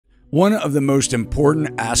One of the most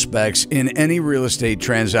important aspects in any real estate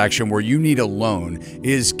transaction where you need a loan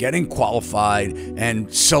is getting qualified and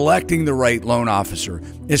selecting the right loan officer,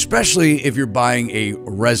 especially if you're buying a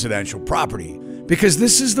residential property, because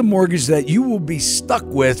this is the mortgage that you will be stuck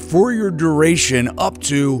with for your duration up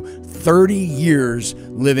to 30 years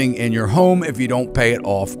living in your home if you don't pay it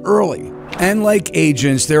off early. And like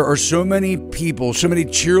agents, there are so many people, so many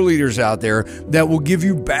cheerleaders out there that will give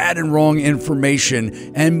you bad and wrong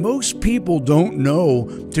information. And most people don't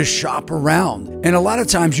know to shop around. And a lot of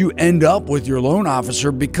times you end up with your loan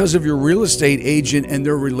officer because of your real estate agent and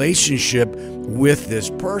their relationship with this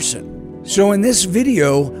person. So in this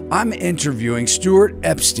video, I'm interviewing Stuart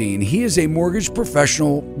Epstein. He is a mortgage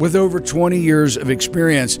professional with over 20 years of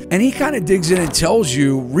experience, and he kind of digs in and tells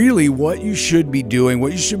you really what you should be doing,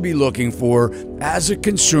 what you should be looking for as a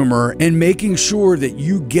consumer, and making sure that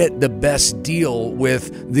you get the best deal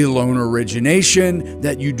with the loan origination,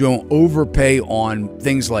 that you don't overpay on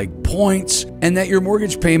things like points, and that your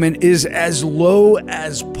mortgage payment is as low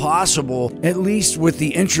as possible, at least with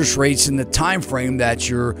the interest rates and the time frame that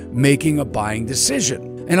you're making a buying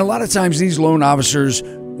decision. And a lot of times these loan officers,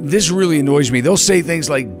 this really annoys me. They'll say things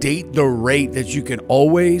like date the rate that you can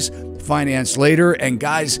always finance later. And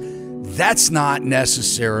guys, that's not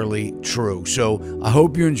necessarily true. So I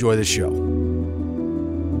hope you enjoy the show.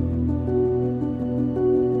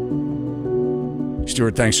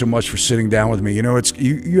 Stuart, thanks so much for sitting down with me. You know,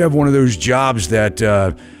 you have one of those jobs that,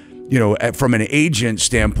 you know, from an agent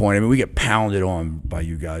standpoint, I mean, we get pounded on by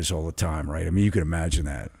you guys all the time, right? I mean, you can imagine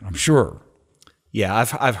that, I'm sure. Yeah,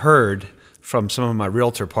 I've heard from some of my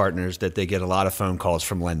realtor partners that they get a lot of phone calls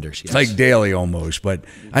from lenders. Yes. Like daily almost, but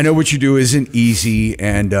I know what you do isn't easy,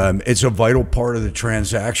 and it's a vital part of the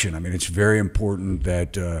transaction. I mean, it's very important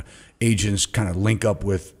that agents kind of link up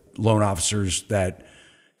with loan officers that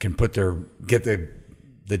can get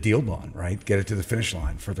the deal done, right? Get it to the finish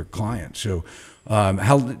line for their client. So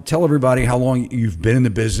tell everybody how long you've been in the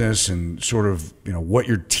business and sort of, you know, what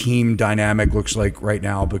your team dynamic looks like right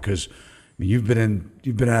now, because I mean,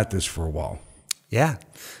 you've been at this for a while. Yeah.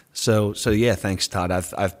 So yeah, thanks, Todd.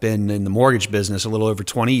 I've been in the mortgage business a little over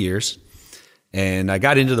 20 years, and I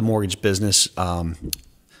got into the mortgage business, I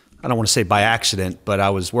don't want to say by accident, but I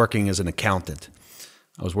was working as an accountant.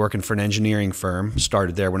 I was working for an engineering firm,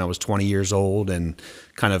 started there when I was 20 years old, and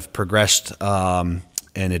kind of progressed and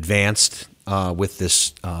advanced with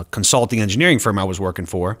this consulting engineering firm I was working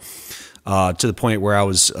for, to the point where I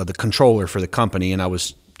was the controller for the company, and I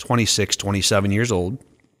was 26, 27 years old.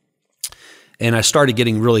 And I started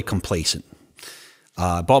getting really complacent.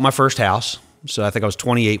 I bought my first house. So I think I was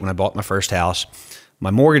 28 when I bought my first house. My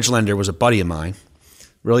mortgage lender was a buddy of mine,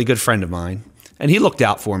 really good friend of mine, and he looked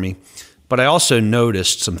out for me. But I also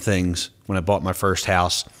noticed some things when I bought my first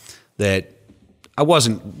house that I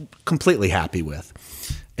wasn't completely happy with.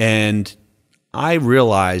 And I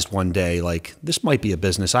realized one day, like, this might be a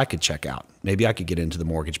business I could check out. Maybe I could get into the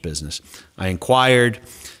mortgage business. I inquired.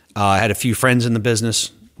 I had a few friends in the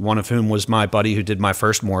business, one of whom was my buddy who did my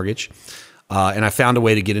first mortgage. And I found a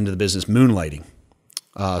way to get into the business moonlighting.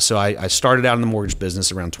 So I started out in the mortgage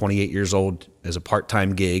business around 28 years old as a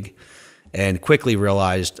part-time gig, and quickly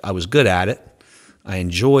realized I was good at it. I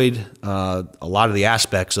enjoyed a lot of the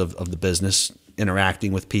aspects of the business,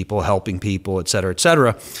 interacting with people, helping people, et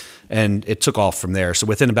cetera, and it took off from there. So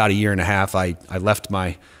within about a year and a half, I left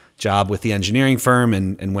my job with the engineering firm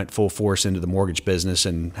and went full force into the mortgage business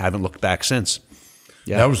and haven't looked back since.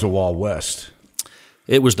 Yeah. That was the Wild West.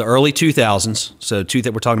 It was the early 2000s, so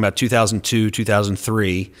we're talking about 2002,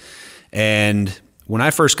 2003, and when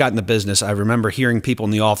I first got in the business, I remember hearing people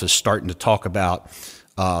in the office starting to talk about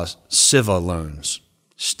SIVA loans,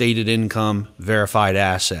 stated income, verified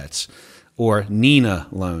assets, or NINA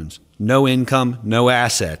loans, no income, no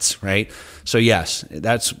assets, right? So yes,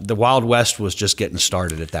 the Wild West was just getting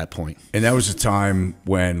started at that point. And that was a time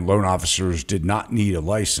when loan officers did not need a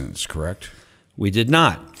license, correct? We did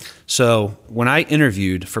not. So when I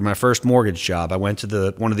interviewed for my first mortgage job, I went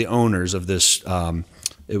to one of the owners of this.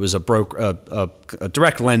 It was a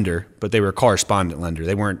direct lender, but they were a correspondent lender.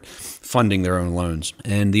 They weren't funding their own loans.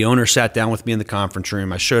 And the owner sat down with me in the conference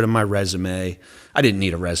room. I showed him my resume. I didn't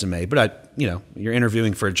need a resume, but you're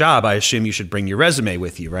interviewing for a job. I assume you should bring your resume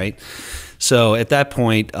with you, right? So at that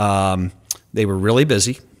point, they were really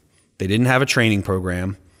busy. They didn't have a training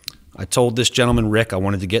program. I told this gentleman, Rick, I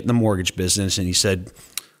wanted to get in the mortgage business, and he said,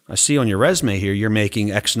 I see on your resume here, you're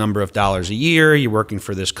making X number of dollars a year. You're working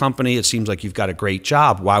for this company. It seems like you've got a great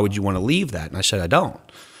job. Why would you want to leave that? And I said, I don't.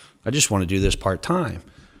 I just want to do this part-time.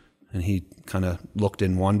 And he kind of looked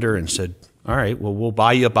in wonder and said, all right, well, we'll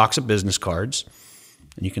buy you a box of business cards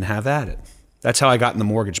and you can have at it. That's how I got in the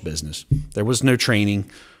mortgage business. There was no training.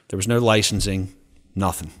 There was no licensing,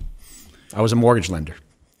 nothing. I was a mortgage lender.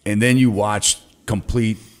 And then you watched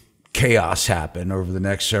complete chaos happen over the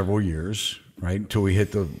next several years, right? Until we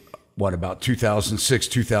hit about 2006,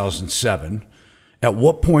 2007. At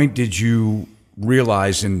what point did you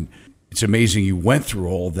realize, and it's amazing you went through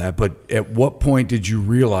all of that, but at what point did you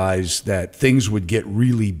realize that things would get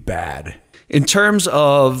really bad? In terms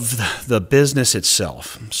of the business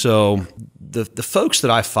itself, so the folks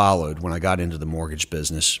that I followed when I got into the mortgage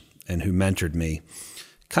business and who mentored me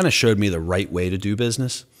kind of showed me the right way to do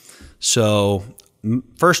business. So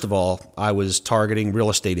first of all, I was targeting real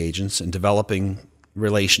estate agents and developing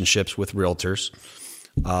relationships with realtors.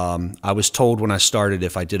 I was told when I started,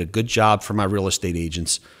 if I did a good job for my real estate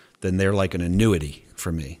agents, then they're like an annuity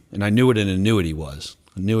for me. And I knew what an annuity was.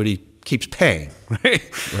 Annuity keeps paying,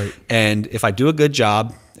 right? Right. And if I do a good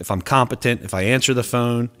job, if I'm competent, if I answer the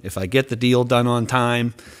phone, if I get the deal done on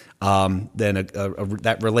time, then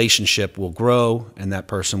that relationship will grow and that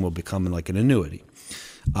person will become like an annuity.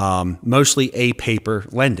 Mostly A-paper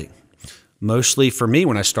lending. Mostly for me,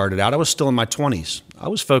 when I started out, I was still in my 20s. I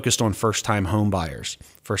was focused on first-time home buyers,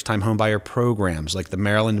 first-time home buyer programs like the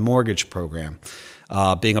Maryland Mortgage Program.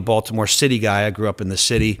 Being a Baltimore City guy, I grew up in the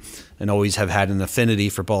city and always have had an affinity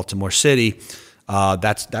for Baltimore City.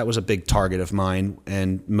 That was a big target of mine,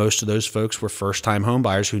 and most of those folks were first-time home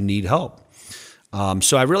buyers who need help.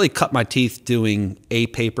 So I really cut my teeth doing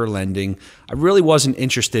A-paper lending. I really wasn't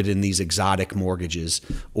interested in these exotic mortgages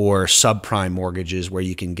or subprime mortgages where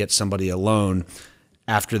you can get somebody a loan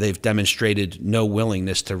after they've demonstrated no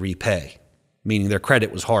willingness to repay, meaning their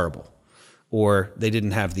credit was horrible, or they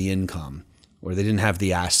didn't have the income, or they didn't have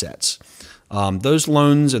the assets. Those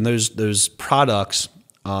loans and those products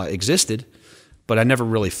existed, but I never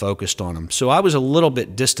really focused on them. So I was a little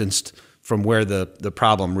bit distanced from where the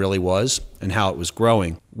problem really was and how it was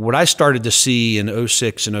growing. What I started to see in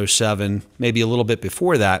 06 and 07, maybe a little bit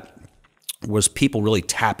before that, was people really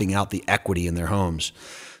tapping out the equity in their homes.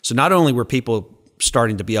 So not only were people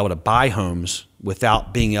starting to be able to buy homes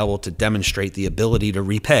without being able to demonstrate the ability to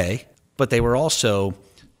repay, but they were also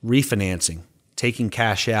refinancing, taking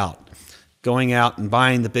cash out, going out and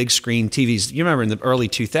buying the big screen TVs. You remember in the early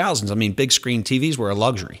 2000s, I mean, big screen TVs were a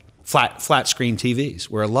luxury. Flat screen TVs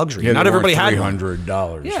were a luxury. Yeah, not everybody had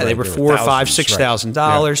 $300. Yeah, right? they were $4,000, $5,000, $6,000.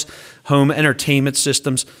 Right. Yeah. Home entertainment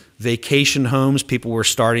systems, vacation homes. People were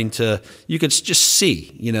starting to. You could just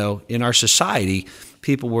see, in our society,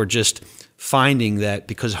 people were just finding that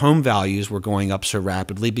because home values were going up so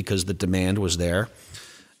rapidly because the demand was there,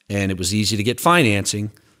 and it was easy to get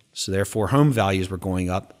financing. So therefore, home values were going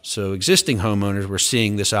up. So existing homeowners were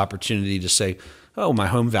seeing this opportunity to say, "Oh, my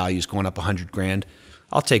home value is going up $100,000.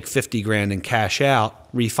 I'll take $50,000 in cash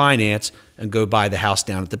out, refinance, and go buy the house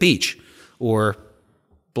down at the beach, or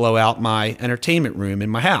blow out my entertainment room in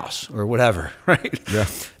my house, or whatever." Right? Yeah.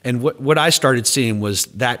 And what I started seeing was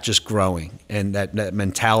that just growing, and that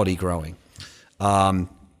mentality growing.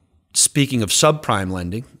 Speaking of subprime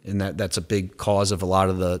lending, and that's a big cause of a lot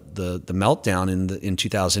of the meltdown in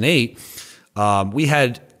 2008. We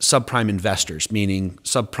had subprime investors, meaning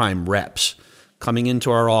subprime reps, coming into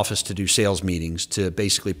our office to do sales meetings to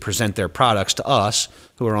basically present their products to us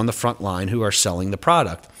who are on the front line, who are selling the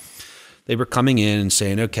product. They were coming in and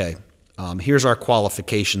saying, okay, here's our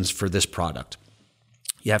qualifications for this product.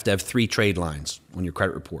 You have to have 3 trade lines on your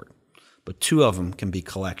credit report, but 2 of them can be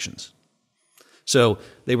collections. So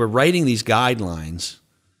they were writing these guidelines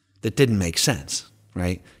that didn't make sense,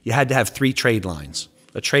 right? You had to have 3 trade lines.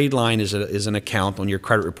 A trade line is an account on your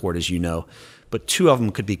credit report, as you know, but 2 of them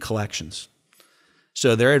could be collections.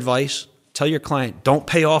 So their advice, tell your client, don't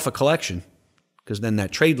pay off a collection because then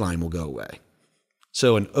that trade line will go away.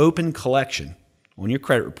 So an open collection on your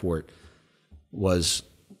credit report was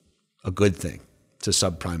a good thing to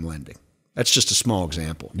subprime lending. That's just a small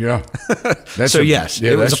example. Yeah. Yes,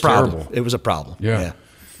 it was a problem. Terrible. It was a problem. Yeah.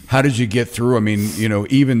 How did you get through? I mean,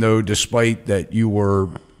 even though despite that you were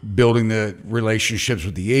building the relationships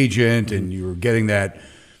with the agent and you were getting that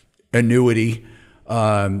annuity,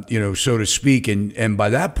 so to speak. And by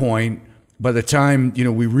that point, by the time,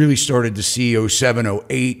 we really started to see 07,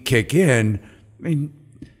 08 kick in, I mean,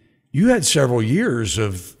 you had several years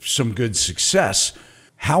of some good success.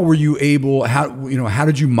 How were you able, how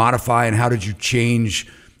did you modify and how did you change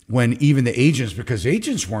when even the agents, because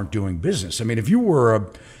agents weren't doing business? I mean, if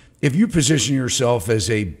you position yourself as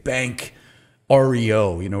a bank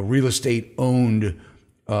REO, real estate owned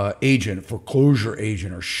agent, foreclosure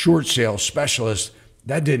agent, or short sale specialist,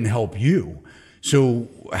 that didn't help you. So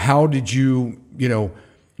how did you,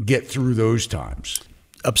 get through those times?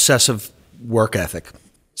 Obsessive work ethic.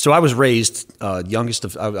 So I was raised I was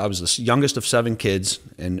the youngest of 7 kids,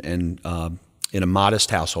 and in a modest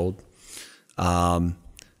household.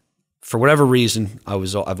 For whatever reason,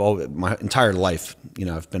 I've always, my entire life,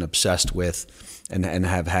 I've been obsessed with and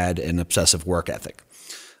have had an obsessive work ethic.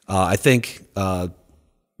 I think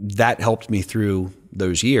that helped me through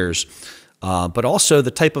those years, but also the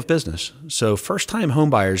type of business. So first-time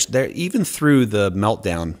homebuyers, they're even through the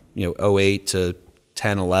meltdown, 08 to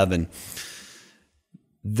 10, 11,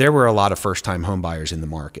 there were a lot of first-time homebuyers in the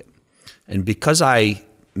market. And because I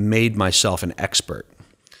made myself an expert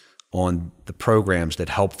on the programs that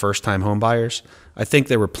help first-time homebuyers, I think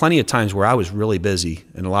there were plenty of times where I was really busy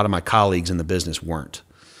and a lot of my colleagues in the business weren't.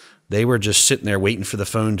 They were just sitting there waiting for the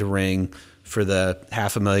phone to ring for the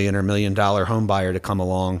 $500,000 or $1 million home buyer to come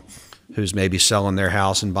along who's maybe selling their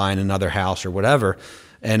house and buying another house or whatever.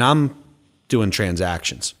 And I'm doing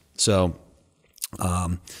transactions. So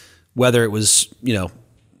whether it was,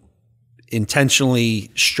 intentionally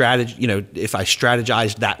if I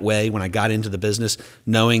strategized that way when I got into the business,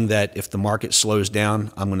 knowing that if the market slows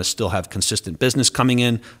down, I'm going to still have consistent business coming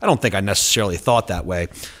in. I don't think I necessarily thought that way,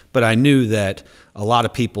 but I knew that a lot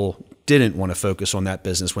of people didn't want to focus on that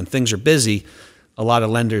business. When things are busy, a lot of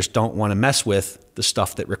lenders don't want to mess with the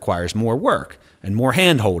stuff that requires more work and more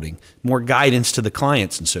hand-holding, more guidance to the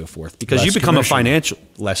clients and so forth, because you become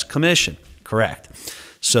less commission, correct.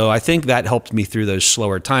 So I think that helped me through those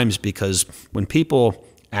slower times, because when people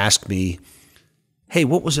ask me, hey,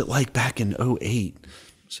 what was it like back in 08? I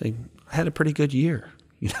say, I had a pretty good year.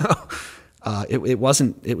 It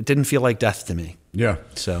didn't feel like death to me. Yeah.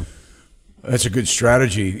 So that's a good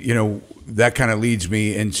strategy. That kind of leads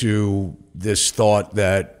me into this thought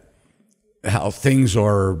that how things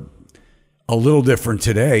are a little different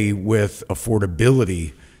today with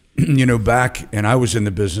affordability. Back, and I was in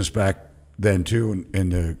the business back then too, in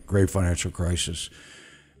the great financial crisis.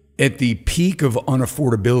 At the peak of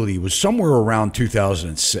unaffordability was somewhere around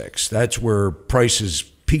 2006. That's where prices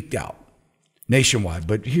peaked out nationwide,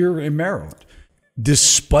 but here in Maryland,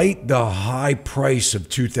 despite the high price of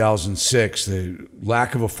 2006, the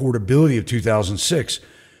lack of affordability of 2006,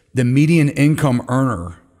 the median income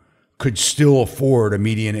earner could still afford a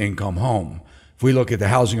median income home. If we look at the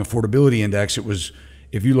housing affordability index, it was,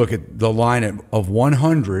 if you look at the line of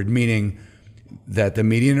 100, meaning that the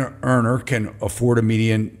median earner can afford a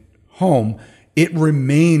median home, it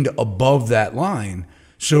remained above that line.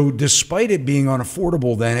 So despite it being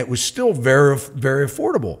unaffordable then, it was still very, very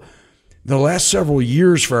affordable. The last several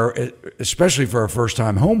years, especially for our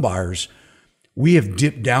first-time home buyers, we have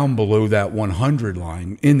dipped down below that 100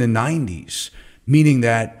 line in the 90s, meaning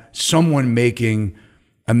that someone making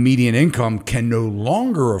a median income can no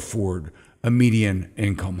longer afford a median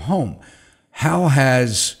income home. How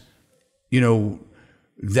has,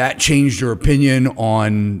 that changed your opinion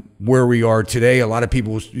on where we are today? A lot of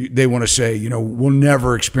people, they want to say, we'll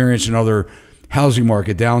never experience another housing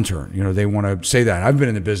market downturn. They want to say that. I've been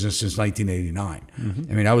in the business since 1989.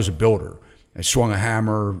 Mm-hmm. I mean, I was a builder. I swung a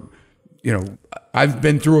hammer. I've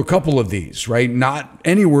been through a couple of these, right? Not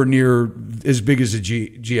anywhere near as big as the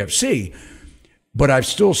GFC, but I've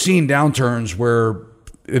still seen downturns where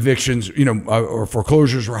evictions, or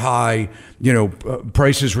foreclosures were high,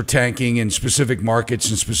 prices were tanking in specific markets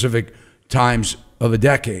and specific times of a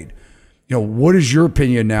decade. What is your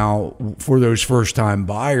opinion now for those first-time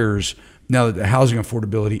buyers now that the housing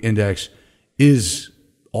affordability index is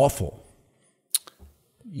awful?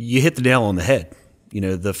 You hit the nail on the head.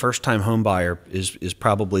 The first-time home buyer is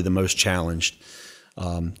probably the most challenged.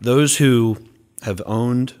 Those who have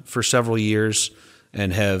owned for several years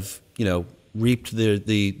and have, reaped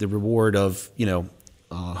the reward of,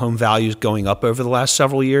 home values going up over the last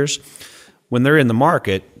several years, when they're in the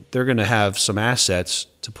market, they're going to have some assets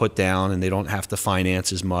to put down and they don't have to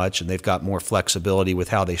finance as much, and they've got more flexibility with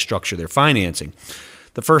how they structure their financing.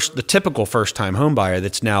 The typical first-time home buyer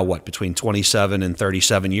that's now between 27 and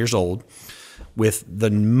 37 years old, with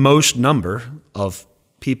the most number of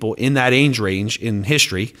people in that age range in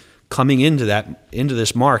history coming into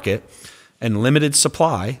this market, and limited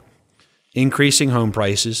supply, increasing home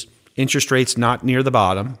prices, interest rates not near the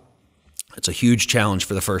bottom. It's a huge challenge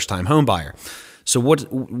for the first-time home buyer. So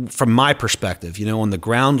from my perspective, on the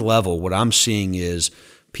ground level, what I'm seeing is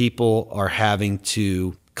people are having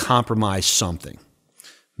to compromise something.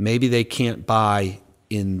 Maybe they can't buy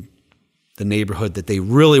in the neighborhood that they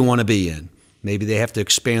really want to be in. Maybe they have to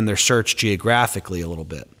expand their search geographically a little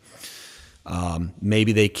bit.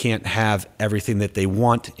 Maybe they can't have everything that they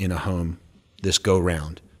want in a home this go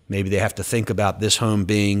round. Maybe they have to think about this home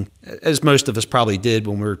being, as most of us probably did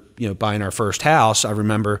when we were, buying our first house. I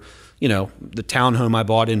remember, the townhome I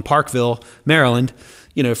bought in Parkville, Maryland,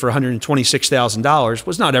 for $126,000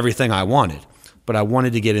 was not everything I wanted, but I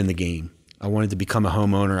wanted to get in the game. I wanted to become a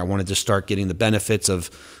homeowner. I wanted to start getting the benefits of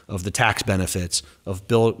the tax benefits, of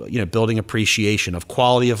building appreciation, of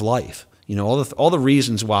quality of life. All the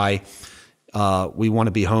reasons why we want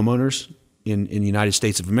to be homeowners in the United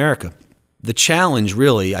States of America. The challenge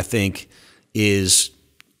really, I think, is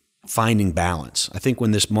finding balance. I think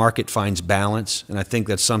when this market finds balance, and I think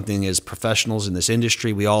that's something as professionals in this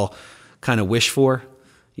industry we all kind of wish for,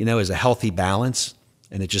 is a healthy balance,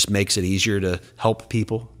 and it just makes it easier to help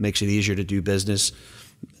people, makes it easier to do business,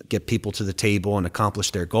 get people to the table and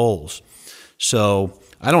accomplish their goals. So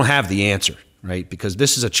I don't have the answer, right? Because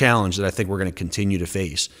this is a challenge that I think we're going to continue to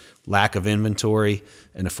face. Lack of inventory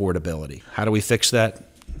and affordability. How do we fix that?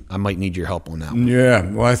 I might need your help on that one. Yeah,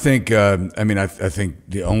 well, I think, I think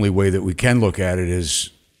the only way that we can look at it is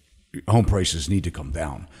home prices need to come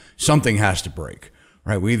down. Something has to break,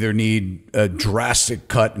 right? We either need a drastic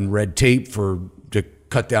cut in red tape to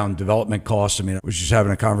cut down development costs. I was just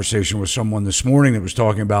having a conversation with someone this morning that was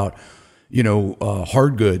talking about,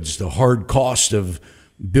 hard goods, the hard cost of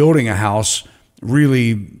building a house.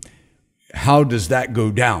 Really, how does that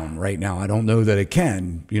go down right now? I don't know that it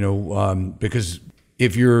can, because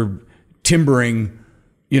if you're timbering,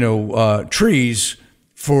 trees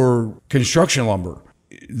for construction lumber,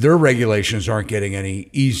 their regulations aren't getting any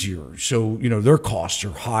easier. So, their costs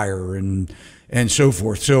are higher and so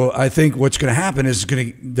forth. So I think what's going to happen is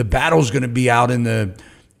the battle's going to be out in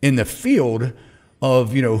the field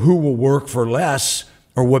of, who will work for less,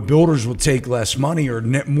 or what builders will take less money or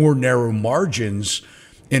more narrow margins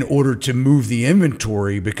in order to move the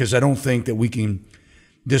inventory. Because I don't think that we can,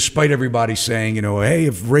 despite everybody saying, hey,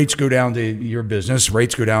 if rates go down to your business,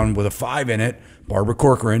 rates go down with a 5 in it, Barbara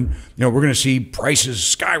Corcoran, we're going to see prices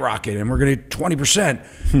skyrocket and we're going to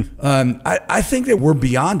 20%. I think that we're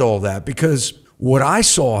beyond all that, because what I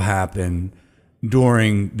saw happen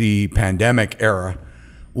during the pandemic era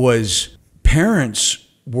was parents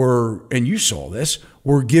were, and you saw this,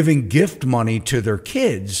 were giving gift money to their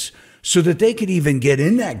kids so that they could even get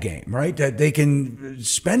in that game, right? That they can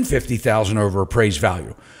spend $50,000 over appraised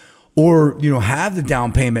value, or have the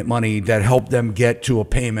down payment money that helped them get to a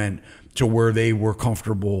payment to where they were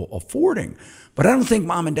comfortable affording. But I don't think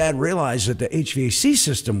mom and dad realized that the HVAC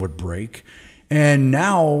system would break, and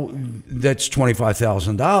now that's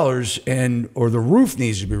 $25,000, or the roof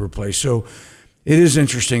needs to be replaced. So it is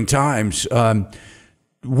interesting times.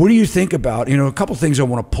 What do you think about, a couple things I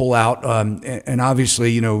want to pull out, and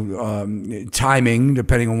obviously, timing,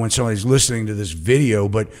 depending on when somebody's listening to this video,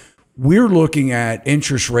 but we're looking at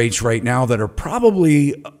interest rates right now that are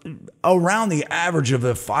probably around the average of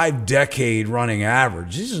a 5-decade running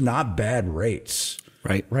average. This is not bad rates.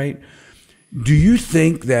 Right. Do you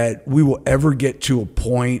think that we will ever get to a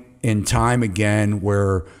point in time again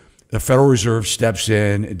where the Federal Reserve steps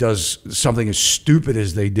in, it does something as stupid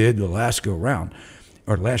as they did the last go round,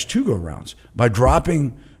 or last 2 go rounds, by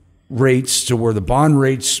dropping rates to where the bond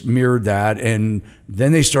rates mirrored that, and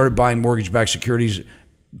then they started buying mortgage-backed securities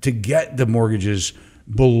to get the mortgages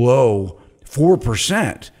below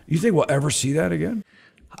 4%. You think we'll ever see that again?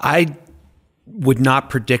 I would not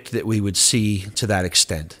predict that we would see to that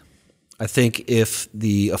extent. I think if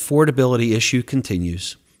the affordability issue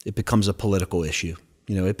continues, it becomes a political issue.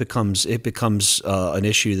 It becomes an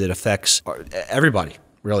issue that affects everybody,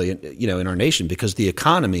 really, in our nation, because the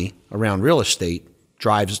economy around real estate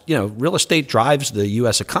drives the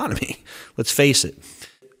U.S. economy. Let's face it.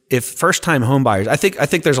 If first-time home buyers, I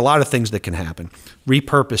think there's a lot of things that can happen.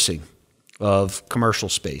 Repurposing of commercial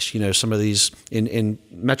space. Some of these in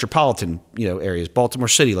metropolitan areas, Baltimore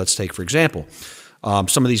City, let's take for example.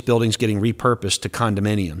 Some of these buildings getting repurposed to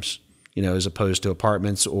condominiums, as opposed to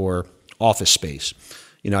apartments or office space.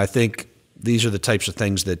 I think these are the types of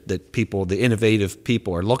things that the innovative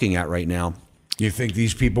people are looking at right now. You think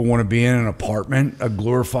these people want to be in an apartment, a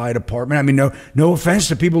glorified apartment? No offense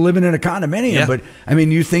to people living in a condominium, but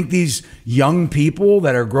you think these young people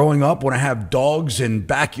that are growing up want to have dogs and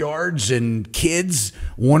backyards and kids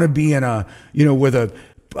want to be in in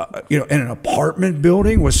an apartment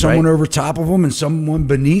building with someone over top of them and someone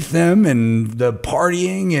beneath them, and the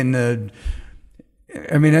partying and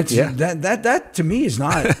that to me is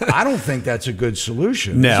not, I don't think that's a good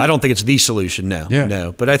solution. No, I don't think it's the solution.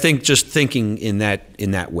 No. But I think just thinking in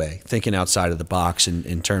that way, thinking outside of the box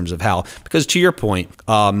in terms of how, because to your point,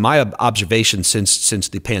 my observation since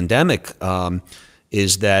the pandemic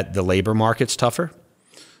is that the labor market's tougher.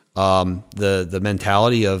 The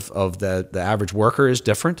mentality of the average worker is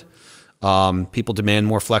different. People demand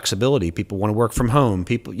more flexibility. People want to work from home.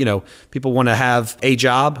 People want to have a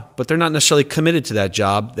job, but they're not necessarily committed to that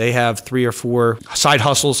job. They have 3 or 4 side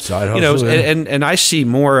hustles. And I see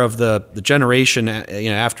more of the generation,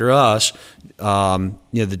 after us,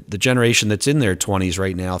 the generation that's in their 20s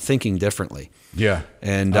right now thinking differently. Yeah,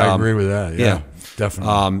 and I agree with that. Yeah,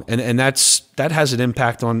 definitely. And that has an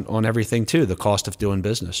impact on everything too. The cost of doing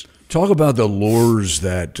business. Talk about the lures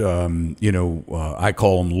that I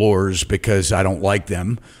call them lures because I don't like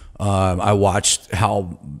them. I watched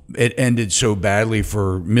how it ended so badly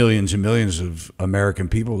for millions and millions of American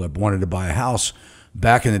people that wanted to buy a house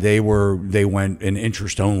back in the day, where they went in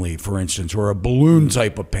interest only, for instance, or a balloon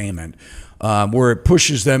type of payment. Where it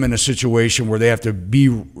pushes them in a situation where they have to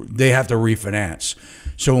refinance.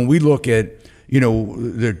 So when we look at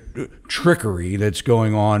the trickery that's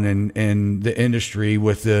going on in the industry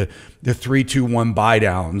with the 3-2-1 buy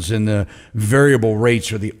downs and the variable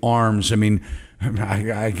rates or the ARMs, I mean,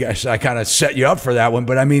 I guess I kind of set you up for that one,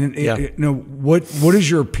 but I mean, what is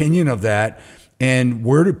your opinion of that, and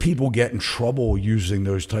where do people get in trouble using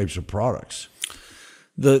those types of products?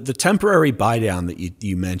 The temporary buy down that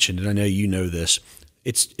you mentioned, and I know you know this,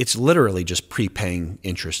 it's literally just prepaying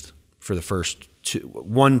interest for the first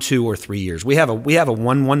 1, 2, or 3 years. We have a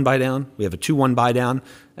 1-1 buy down, we have a 2-1 buy down,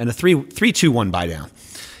 and a 3-2-1 buy down.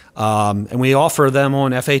 And we offer them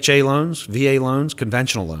on FHA loans, VA loans,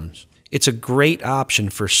 conventional loans. It's a great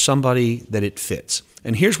option for somebody that it fits.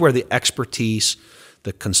 And here's where the expertise,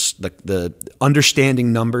 the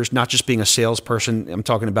understanding numbers, not just being a salesperson, I'm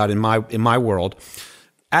talking about in my world,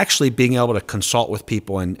 actually being able to consult with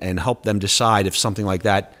people and help them decide if something like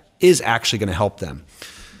that is actually going to help them.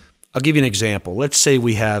 I'll give you an example. Let's say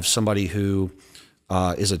we have somebody who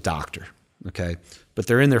is a doctor, okay, but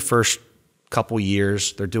they're in their first couple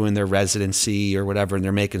years, they're doing their residency or whatever, and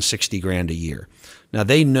they're making $60,000 a year. Now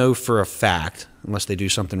they know for a fact, unless they do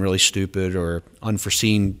something really stupid or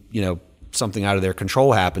unforeseen, something out of their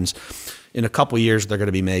control happens, in a couple years they're going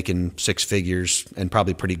to be making 6 figures, and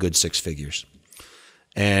probably pretty good 6 figures.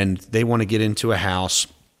 And they want to get into a house.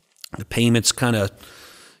 The payments kind of,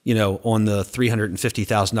 on the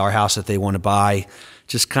 $350,000 house that they want to buy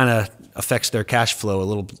just kind of affects their cash flow a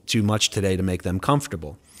little too much today to make them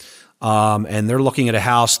comfortable. And they're looking at a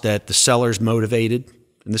house that the seller's motivated.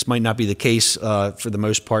 And this might not be the case for the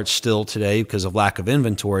most part still today because of lack of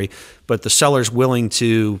inventory, but the seller's willing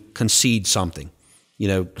to concede something.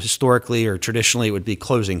 Historically or traditionally, it would be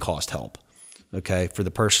closing cost help. Okay, for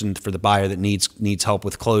the buyer that needs help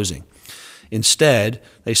with closing. Instead,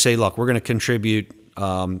 they say, look, we're going to contribute,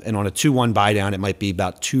 and on a 2-1 buy down, it might be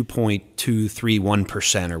about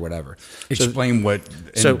 2.231% or whatever. So, Explain what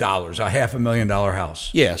in dollars, a $500,000 house.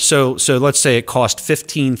 Yeah, so let's say it cost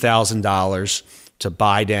 $15,000 to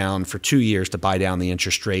buy down for 2 years to buy down the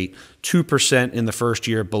interest rate, 2% in the first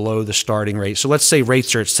year below the starting rate. So let's say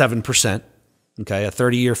rates are at 7%. Okay, a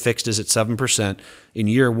 30-year fixed is at 7%. In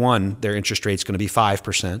year 1, their interest rate is going to be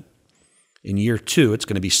 5%. In year 2, it's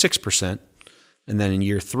going to be 6%. And then in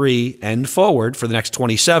year 3 and forward for the next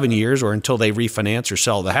 27 years, or until they refinance or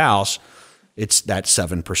sell the house, it's that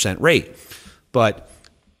 7% rate. But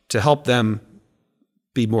to help them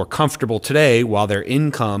be more comfortable today while their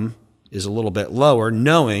income is a little bit lower,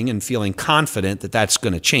 knowing and feeling confident that that's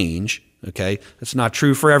going to change, okay, that's not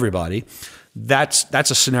true for everybody. That's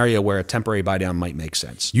a scenario where a temporary buy down might make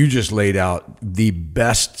sense. You just laid out the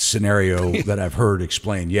best scenario that I've heard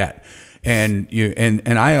explained yet. And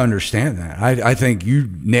I understand that. I think you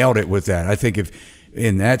nailed it with that. I think if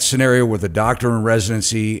in that scenario with a doctor in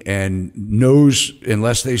residency and knows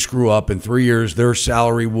unless they screw up in 3 years, their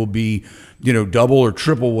salary will be, double or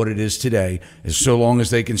triple what it is today, as so long as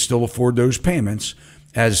they can still afford those payments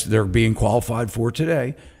as they're being qualified for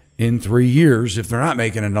today. In 3 years, if they're not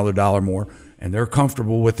making another dollar more and they're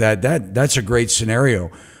comfortable with that's a great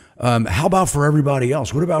scenario. How about for everybody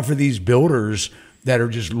else? What about for these builders that are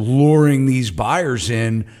just luring these buyers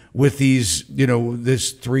in with these,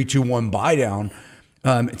 this 3-2-1 buy down,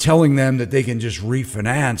 telling them that they can just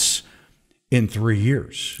refinance in 3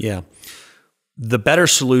 years? Yeah. The better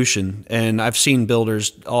solution, and I've seen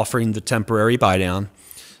builders offering the temporary buy down,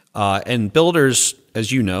 and builders, as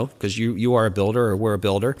you know, because you are a builder or we're a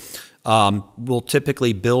builder, will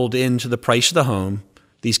typically build into the price of the home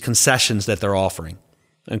these concessions that they're offering.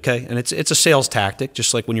 Okay, and it's a sales tactic,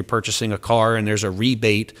 just like when you're purchasing a car and there's a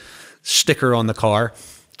rebate sticker on the car.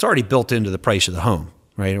 It's already built into the price of the home,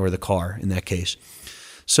 right, or the car in that case.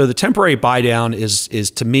 So the temporary buy down is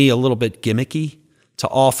to me a little bit gimmicky to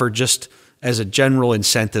offer just as a general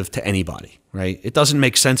incentive to anybody, right? It doesn't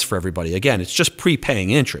make sense for everybody. Again, it's just prepaying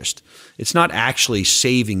interest. It's not actually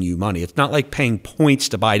saving you money. It's not like paying points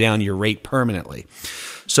to buy down your rate permanently.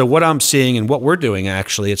 So what I'm seeing and what we're doing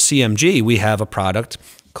actually at CMG, we have a product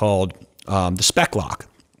called the Spec Lock.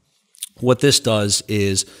 What this does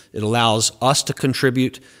is it allows us to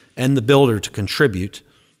contribute and the builder to contribute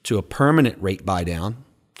to a permanent rate buy down.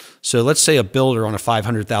 So let's say a builder on a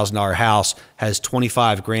 $500,000 house has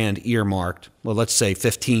 25 grand earmarked, well, let's say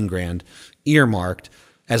 15 grand earmarked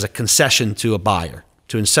as a concession to a buyer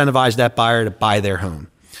to incentivize that buyer to buy their home.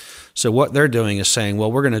 So what they're doing is saying,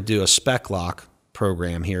 well, we're going to do a Spec Lock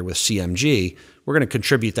program here with CMG. We're going to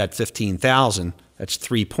contribute that 15,000. That's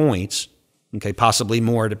 3 points. Okay, possibly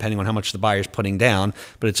more depending on how much the buyer's putting down,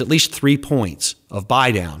 but it's at least 3 points of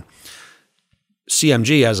buy down.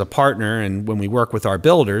 CMG as a partner, and when we work with our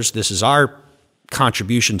builders, this is our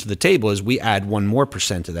contribution to the table, is we add 1% more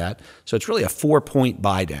to that. So it's really a 4-point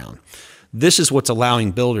buy down. This is what's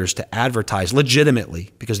allowing builders to advertise legitimately,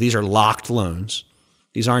 because these are locked loans.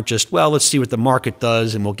 These aren't just, well, let's see what the market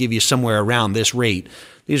does and we'll give you somewhere around this rate.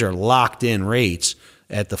 These are locked in rates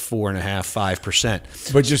at the 4.5%,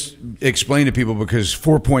 5%. But just explain to people, because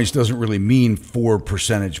 4 points doesn't really mean 4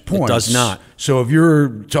 percentage points. It does not. So if you're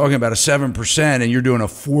talking about a 7% and you're doing a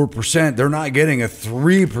 4%, they're not getting a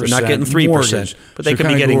 3%. They're not getting 3%, mortgage. but they so could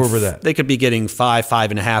be getting over that. They could be getting 5,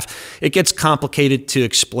 5.5. It gets complicated to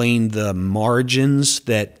explain the margins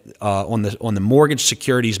that on the mortgage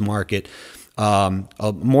securities market.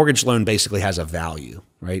 A mortgage loan basically has a value,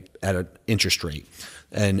 right, at an interest rate,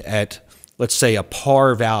 and at, let's say, a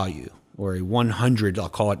par value or a 100, I'll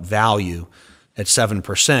call it value at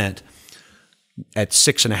 7%, at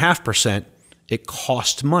 6.5%, it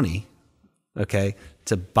costs money, okay,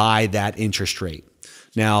 to buy that interest rate.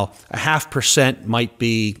 Now, 0.5% might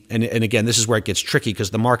be, and again, this is where it gets tricky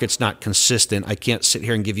because the market's not consistent. I can't sit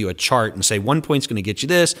here and give you a chart and say 1 point's going to get you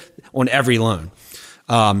this on every loan.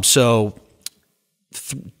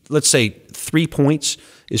 Let's say 3 points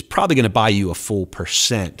is probably going to buy you a full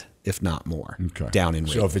percent, if not more, down in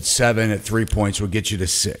rate. So if it's 7 at 3 points, will get you to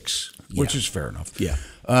 6, which is fair enough. Yeah.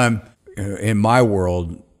 In my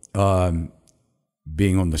world,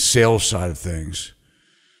 being on the sales side of things,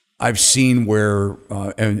 I've seen where,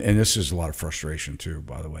 and this is a lot of frustration too,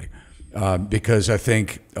 by the way, because I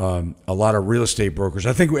think a lot of real estate brokers,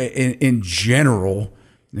 I think in general,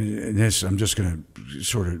 this, I'm just going to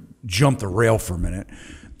sort of jump the rail for a minute,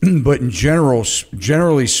 but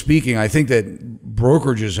generally speaking, I think that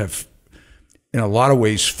brokerages have, in a lot of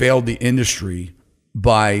ways, failed the industry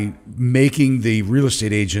by making the real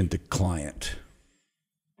estate agent the client.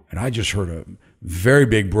 And I just heard a very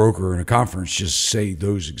big broker in a conference just say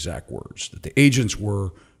those exact words, that the agents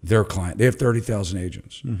were their client. They have 30,000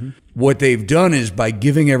 agents. Mm-hmm. What they've done is, by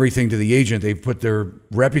giving everything to the agent, they've put their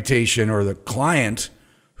reputation, or the client,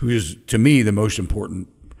 who is, to me, the most important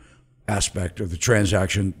aspect of the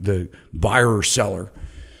transaction, the buyer or seller,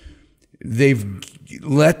 they've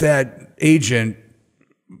let that agent,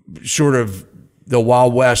 sort of the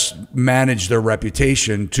Wild West, manage their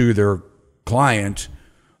reputation to their client,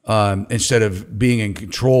 instead of being in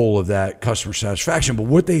control of that customer satisfaction. But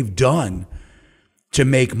what they've done to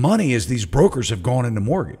make money is these brokers have gone into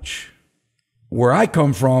mortgage. Where I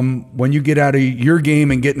come from, when you get out of your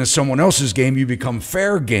game and get into someone else's game, you become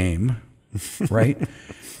fair game, right?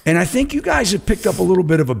 And I think you guys have picked up a little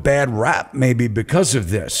bit of a bad rap, maybe because of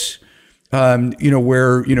this.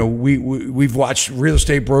 Where we've watched real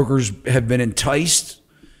estate brokers have been enticed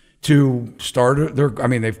to start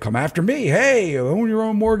they've come after me. Hey, own your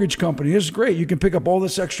own mortgage company. This is great. You can pick up all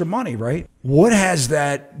this extra money, right? What has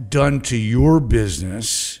that done to your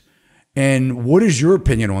business? And what is your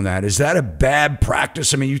opinion on that? Is that a bad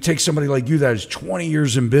practice? I mean, you take somebody like you that has 20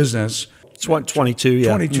 years in business. It's 22, yeah.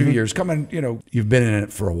 22 years. You've been in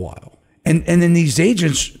it for a while. And then these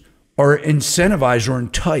agents are incentivized or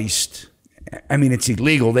enticed. I mean, it's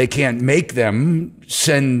illegal. They can't make them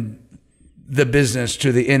send the business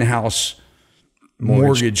to the in-house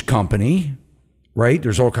mortgage company, right?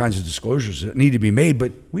 There's all kinds of disclosures that need to be made,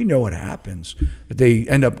 but we know what happens. But they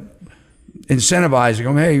end up incentivizing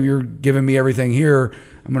them. Hey, you're giving me everything here.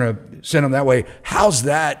 I'm going to send them that way. How's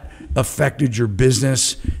that affected your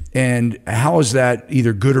business? And how is that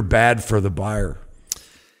either good or bad for the buyer?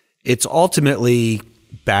 It's ultimately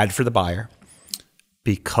bad for the buyer,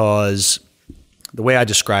 because the way I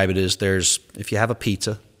describe it is, if you have a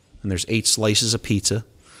pizza and there's 8 slices of pizza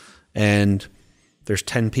and there's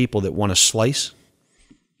 10 people that want a slice,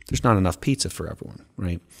 there's not enough pizza for everyone,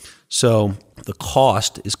 right? So the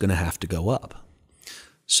cost is going to have to go up.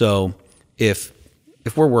 So if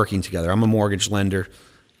we're working together, I'm a mortgage lender,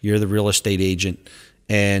 You're the real estate agent.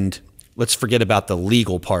 And let's forget about the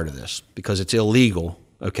legal part of this, because it's illegal,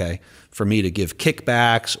 okay, for me to give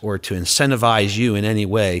kickbacks or to incentivize you in any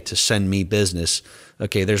way to send me business.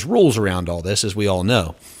 Okay, there's rules around all this, as we all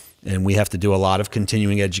know. And we have to do a lot of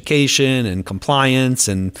continuing education and compliance,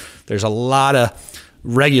 and there's a lot of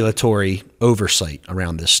regulatory oversight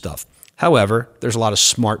around this stuff. However, there's a lot of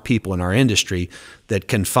smart people in our industry that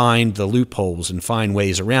can find the loopholes and find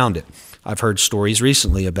ways around it. I've heard stories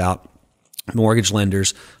recently about mortgage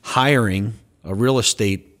lenders hiring a real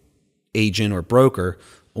estate agent or broker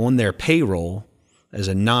on their payroll as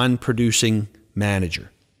a non-producing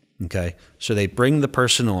manager. Okay, so they bring the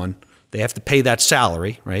person on. They have to pay that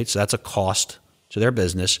salary, right? So that's a cost to their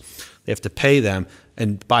business. They have to pay them.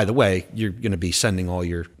 And by the way, you're going to be sending all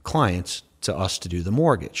your clients to us to do the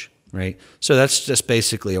mortgage, right? So that's just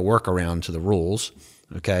basically a workaround to the rules,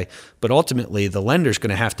 okay? But ultimately, the lender's going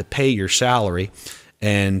to have to pay your salary.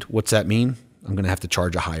 And what's that mean? I'm going to have to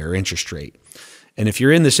charge a higher interest rate. And if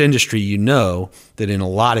you're in this industry, you know that in a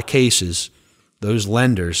lot of cases, those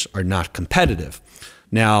lenders are not competitive.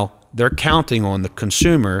 Now, they're counting on the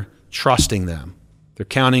consumer trusting them. They're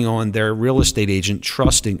counting on their real estate agent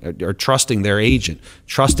trusting their agent,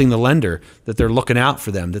 trusting the lender that they're looking out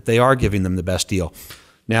for them, that they are giving them the best deal.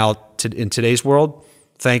 Now, in today's world,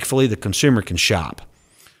 thankfully, the consumer can shop,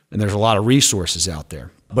 and there's a lot of resources out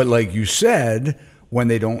there. But like you said, when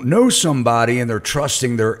they don't know somebody and they're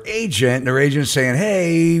trusting their agent's saying,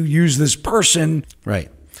 hey, use this person. Right.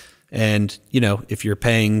 And, you know, if you're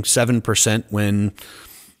paying 7% when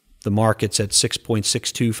the market's at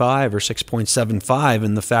 6.625 or 6.75,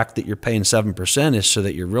 and the fact that you're paying 7% is so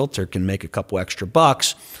that your realtor can make a couple extra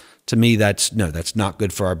bucks, to me, that's not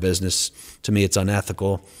good for our business. To me, it's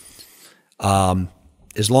unethical.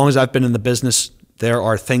 As long as I've been in the business, there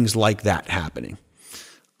are things like that happening.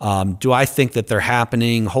 Do I think that they're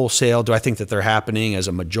happening wholesale? Do I think that they're happening as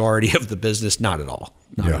a majority of the business? Not at all.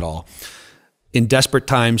 Not at all. In desperate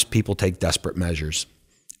times, people take desperate measures,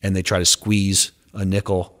 and they try to squeeze a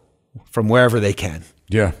nickel from wherever they can.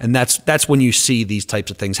 Yeah. And that's when you see these types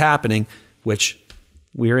of things happening, which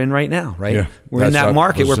we're in right now, right? Yeah. We're in that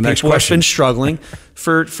market where people have been struggling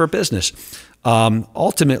for business.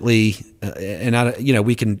 Ultimately,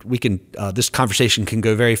 we can this conversation can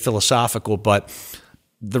go very philosophical, but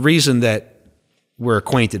the reason that we're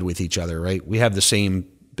acquainted with each other, right? We have the same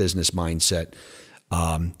business mindset.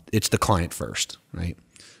 It's the client first, right?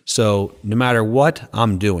 So no matter what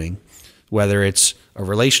I'm doing, whether it's a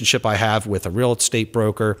relationship I have with a real estate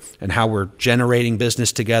broker and how we're generating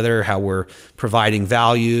business together, how we're providing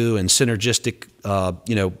value and synergistic,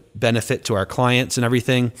 benefit to our clients and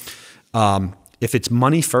everything. If it's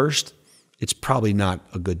money first, it's probably not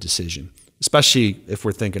a good decision, especially if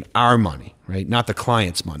we're thinking our money, right? Not the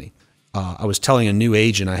client's money. I was telling a new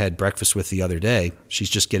agent I had breakfast with the other day. She's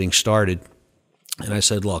just getting started. And I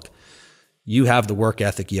said, look, you have the work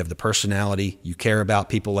ethic, you have the personality, you care about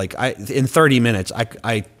people. Like in 30 minutes,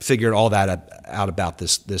 I figured all that out about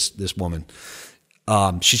this woman.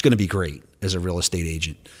 She's going to be great as a real estate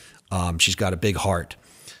agent. She's got a big heart.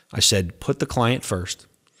 I said, put the client first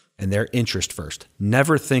and their interest first.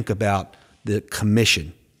 Never think about the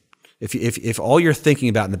commission. If all you're thinking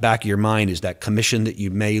about in the back of your mind is that commission that you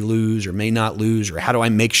may lose or may not lose, or how do I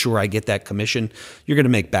make sure I get that commission, you're going to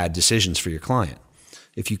make bad decisions for your client.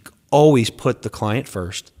 If you always put the client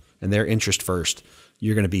first and their interest first,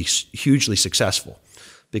 you're going to be hugely successful,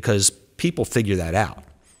 because people figure that out.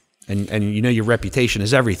 And you know, your reputation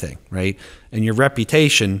is everything, right? And your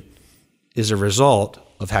reputation is a result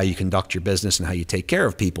of how you conduct your business and how you take care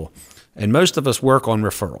of people. And most of us work on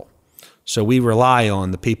referral. So we rely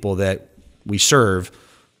on the people that we serve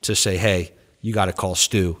to say, hey, you got to call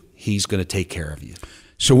Stu. He's going to take care of you.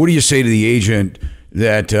 So what do you say to the agent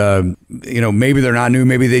that, maybe they're not new,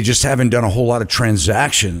 maybe they just haven't done a whole lot of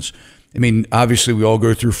transactions? I mean, obviously we all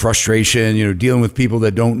go through frustration, dealing with people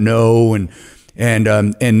that don't know. And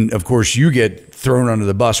of course you get thrown under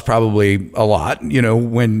the bus probably a lot,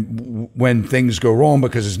 when things go wrong,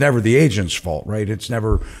 because it's never the agent's fault, right? It's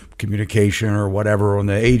never communication or whatever on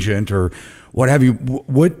the agent or what have you.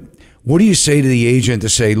 What do you say to the agent to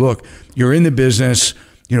say, look, you're in the business,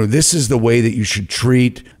 this is the way that you should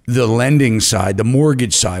treat the lending side, the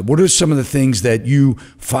mortgage side? What are some of the things that you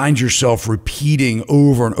find yourself repeating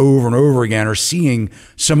over and over and over again, or seeing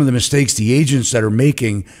some of the mistakes the agents that are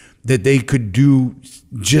making that they could do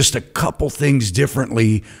just a couple things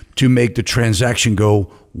differently to make the transaction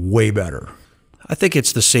go way better? I think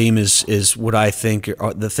it's the same as what I think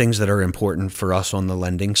are the things that are important for us on the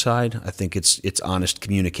lending side. I think it's honest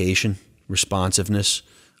communication, responsiveness,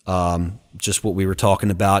 just what we were talking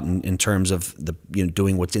about in terms of the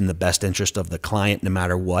doing what's in the best interest of the client, no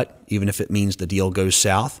matter what, even if it means the deal goes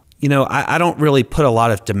south. I don't really put a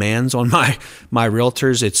lot of demands on my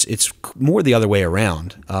realtors. It's more the other way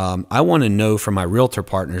around. I want to know from my realtor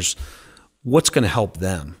partners what's going to help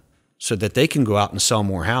them so that they can go out and sell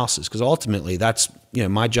more houses. Because ultimately, that's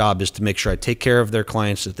my job is to make sure I take care of their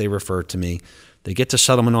clients that they refer to me. They get to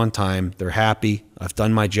settlement on time. They're happy. I've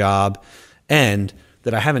done my job, and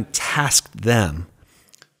that I haven't tasked them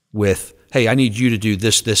with, hey, I need you to do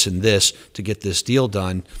this, this, and this to get this deal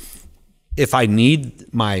done. If I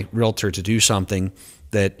need my realtor to do something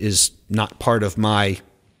that is not part of my,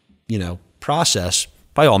 process,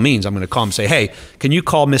 by all means, I'm going to call them and say, hey, can you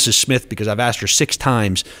call Mrs. Smith, because I've asked her 6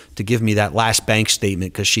 times to give me that last bank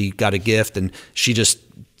statement because she got a gift and she just,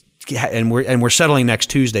 and we're settling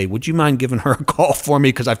next Tuesday. Would you mind giving her a call for me,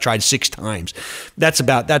 because I've tried 6 times? That's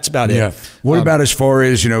about it. What about as far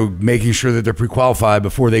as making sure that they're pre-qualified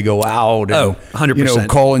before they go out? And, 100%.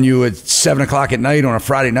 Calling you at 7 o'clock at night on a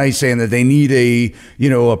Friday night saying that they need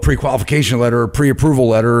a pre-qualification letter or pre-approval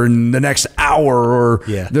letter in the next hour, or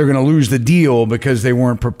they're going to lose the deal because they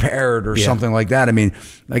weren't prepared or something like that. I mean,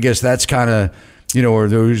 I guess that's kind of are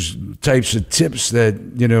those types of tips that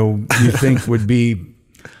you think would be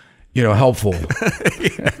helpful.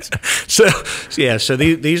 So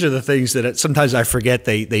these are the things that sometimes I forget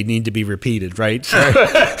they need to be repeated, right?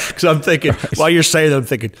 Because I'm thinking, while you're saying that, I'm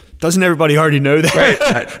thinking, doesn't everybody already know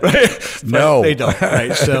that? Right? No. They don't,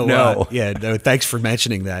 right? So, no. Thanks for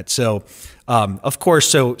mentioning that. So, of course,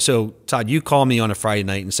 so Todd, you call me on a Friday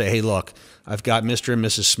night and say, hey, look, I've got Mr. and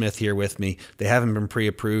Mrs. Smith here with me. They haven't been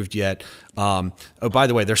pre-approved yet. Oh, by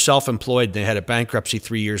the way, they're self-employed. They had a bankruptcy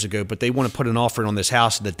 3 years ago, but they want to put an offer on this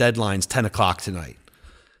house, and the deadline's 10 o'clock tonight.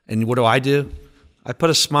 And what do? I put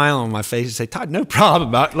a smile on my face and say, Todd, no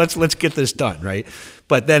problem. Let's get this done, right?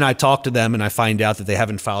 But then I talk to them and I find out that they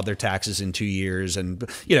haven't filed their taxes in 2 years, and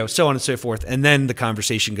so on and so forth. And then the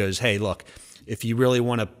conversation goes, hey, look, if you really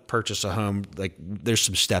want to purchase a home, like, there's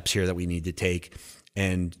some steps here that we need to take.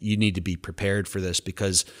 And you need to be prepared for this,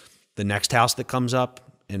 because the next house that comes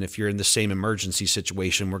up, and if you're in the same emergency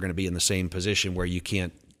situation, we're going to be in the same position where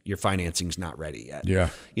your financing's not ready yet.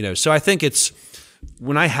 Yeah. So I think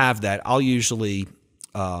when I have that, I'll usually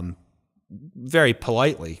very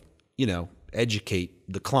politely, educate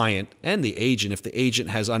the client and the agent. If the agent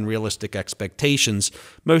has unrealistic expectations,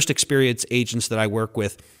 most experienced agents that I work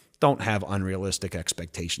with don't have unrealistic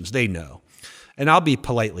expectations. They know. And I'll be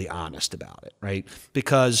politely honest about it, right?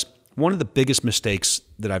 Because one of the biggest mistakes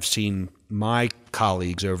that I've seen my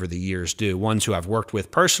colleagues over the years do, ones who I've worked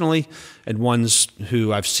with personally and ones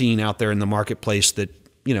who I've seen out there in the marketplace that,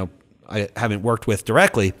 I haven't worked with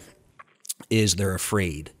directly, is they're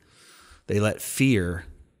afraid. They let fear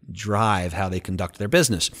drive how they conduct their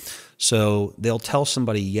business. So they'll tell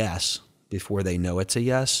somebody yes before they know it's a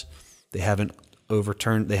yes. They haven't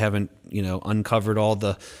uncovered all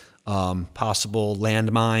the possible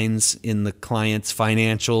landmines in the client's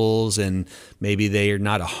financials, and maybe they are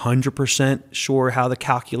not 100% sure how to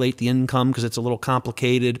calculate the income because it's a little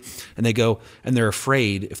complicated, and they're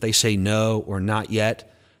afraid if they say no or not yet,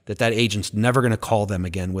 that agent's never going to call them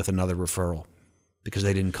again with another referral because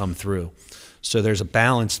they didn't come through. So there's a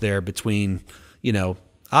balance there between,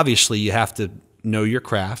 obviously you have to know your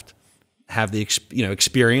craft, have the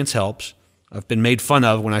experience helps. I've been made fun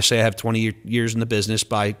of when I say I have 20 years in the business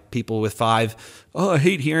by people with 5. Oh, I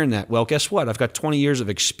hate hearing that. Well, guess what? I've got 20 years of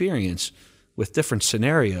experience with different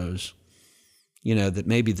scenarios, that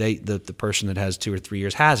maybe the person that has 2 or 3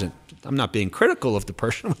 years hasn't. I'm not being critical of the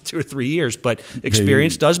person with 2 or 3 years, but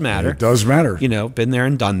experience does matter. It does matter. Been there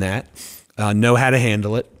and done that, know how to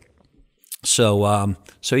handle it. So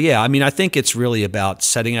yeah, I mean, I think it's really about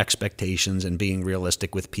setting expectations and being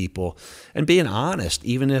realistic with people and being honest,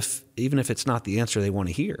 even if it's not the answer they want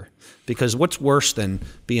to hear. Because what's worse than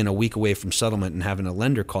being a week away from settlement and having a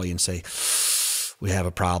lender call you and say, we have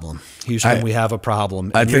a problem. Houston, we have a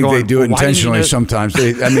problem. I think they do it intentionally sometimes.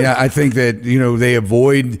 I think that, they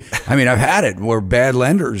avoid, I've had it where bad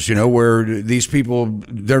lenders, where these people,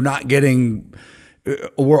 they're not getting,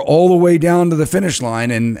 we're all the way down to the finish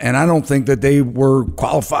line, and I don't think that they were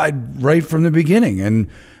qualified right from the beginning, and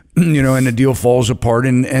and the deal falls apart.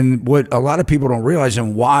 And what a lot of people don't realize,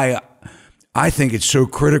 and why I think it's so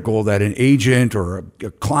critical that an agent or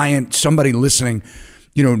a client, somebody listening,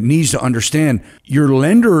 needs to understand, your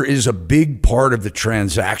lender is a big part of the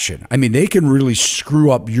transaction. They can really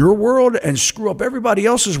screw up your world and screw up everybody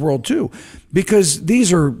else's world too, because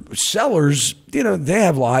these are sellers, they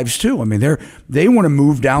have lives too. They want to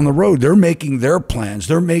move down the road. They're making their plans.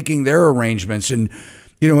 They're making their arrangements. And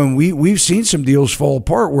and we've seen some deals fall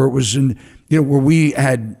apart where it was where we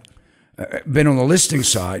had been on the listing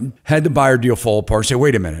side, had the buyer deal fall apart, say,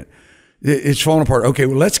 wait a minute, it's falling apart. Okay,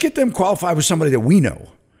 well, let's get them qualified with somebody that we know.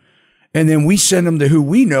 And then we send them to who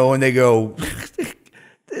we know, and they go,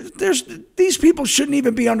 these people shouldn't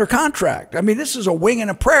even be under contract. I mean, this is a wing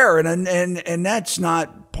and a prayer, and that's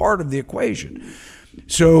not part of the equation.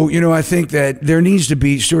 So, I think that there needs to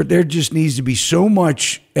be, Stuart, there just needs to be so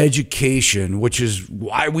much education, which is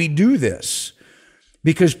why we do this,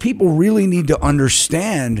 because people really need to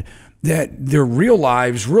understand that they're real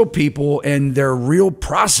lives, real people, and there are real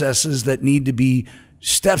processes that need to be,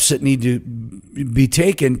 steps that need to be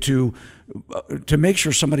taken to make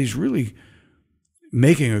sure somebody's really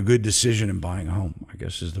making a good decision and buying a home, I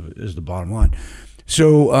guess is the bottom line.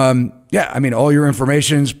 So, all your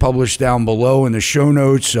information is published down below in the show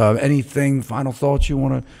notes. Anything, final thoughts you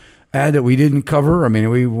want to add that we didn't cover? I mean,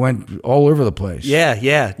 we went all over the place.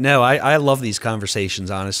 Yeah. No, I love these conversations,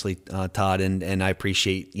 honestly, Todd, and I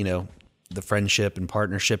appreciate, the friendship and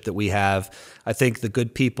partnership that we have. I think the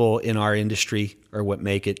good people in our industry are what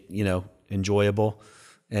make it, enjoyable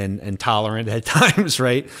and tolerant at times,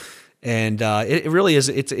 right? And it really is,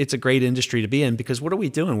 it's a great industry to be in, because what are we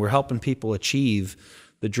doing? We're helping people achieve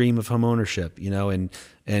the dream of home ownership, and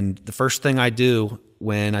the first thing I do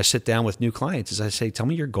when I sit down with new clients is I say, tell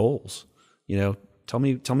me your goals, tell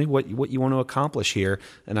me what you want to accomplish here.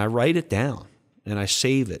 And I write it down and I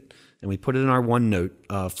save it, and we put it in our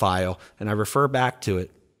OneNote file, and I refer back to it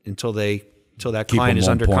until that client is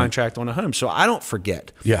under contract on a home. So I don't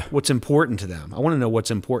forget what's important to them. I want to know what's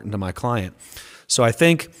important to my client. So I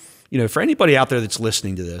think, for anybody out there that's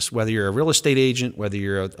listening to this, whether you're a real estate agent, whether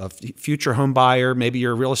you're a future home buyer, maybe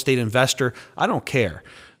you're a real estate investor, I don't care.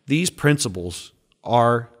 These principles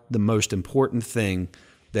are the most important thing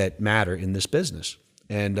that matter in this business.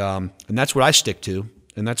 And that's what I stick to.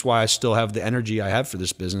 And that's why I still have the energy I have for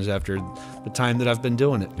this business after the time that I've been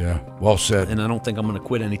doing it. Yeah, well said. And I don't think I'm going to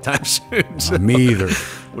quit anytime soon. So. Me either.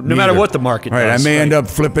 No matter what the market does. I may end up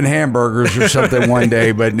flipping hamburgers or something one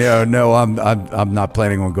day, but no, I'm not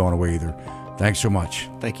planning on going away either. Thanks so much.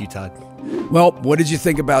 Thank you, Todd. Well, what did you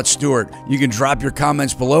think about Stuart? You can drop your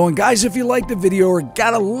comments below. And guys, if you liked the video or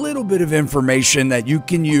got a little bit of information that you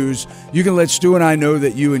can use, you can let Stu and I know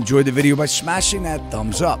that you enjoyed the video by smashing that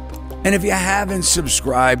thumbs up. And if you haven't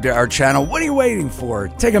subscribed to our channel, what are you waiting for?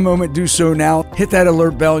 Take a moment, do so now. Hit that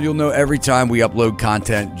alert bell. You'll know every time we upload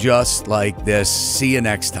content just like this. See you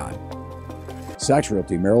next time. Sachs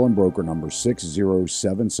Realty, Maryland broker number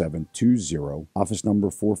 607720, office number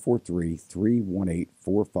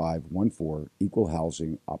 443-318-4514, equal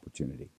housing opportunity.